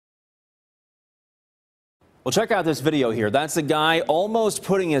Well, check out this video here. That's a guy almost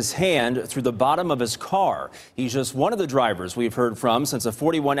putting his hand through the bottom of his car. He's just one of the drivers we've heard from since a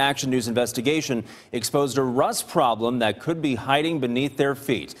 41 Action News investigation exposed a rust problem that could be hiding beneath their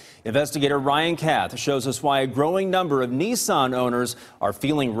feet. Investigator Ryan Kath shows us why a growing number of Nissan owners are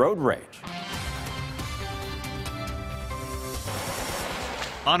feeling road rage.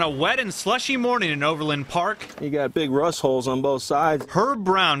 On a wet and slushy morning in Overland Park, you got big rust holes on both sides. Herb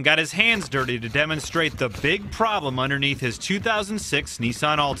Brown got his hands dirty to demonstrate the big problem underneath his 2006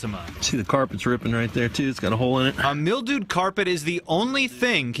 Nissan Altima. See, the carpet's ripping right there too. It's got a hole in it. A mildewed carpet is the only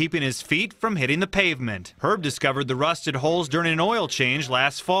thing keeping his feet from hitting the pavement. Herb discovered the rusted holes during an oil change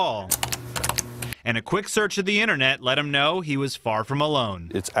last fall. And a quick search of the internet let him know he was far from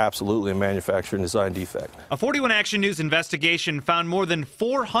alone. It's absolutely a manufacturing design defect. A 41 Action News investigation found more than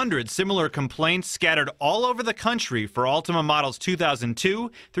 400 similar complaints scattered all over the country for Altima models 2002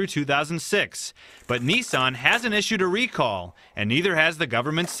 through 2006. But Nissan hasn't issued a recall, and neither has the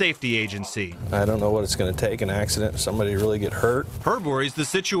government safety agency. I don't know what it's going to take, an accident, somebody really get hurt. Herb worries the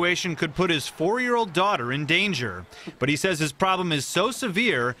situation could put his 4-year-old daughter in danger. But he says his problem is so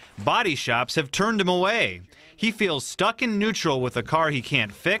severe, body shops have turned him away. He feels stuck in neutral with a car he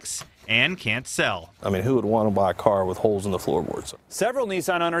can't fix and can't sell. I mean, who would want to buy a car with holes in the floorboards? Several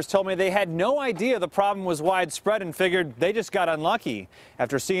Nissan owners told me they had no idea the problem was widespread and figured they just got unlucky.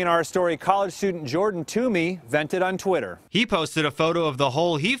 After seeing our story, college student Jordan Toomey vented on Twitter. He posted a photo of the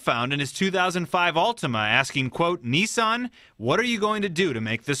hole he found in his 2005 Altima, asking, quote, "Nissan, what are you going to do to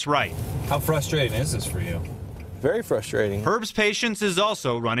make this right?" How frustrating is this for you? Very frustrating. Herb's patience is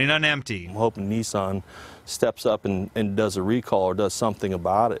also running on empty. I'm hoping Nissan steps up and does a recall or does something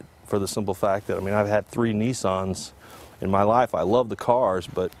about it, for the simple fact that, I mean, I've had 3 Nissans in my life. I love the cars,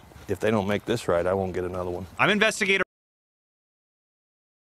 but if they don't make this right, I won't get another one. I'm investigator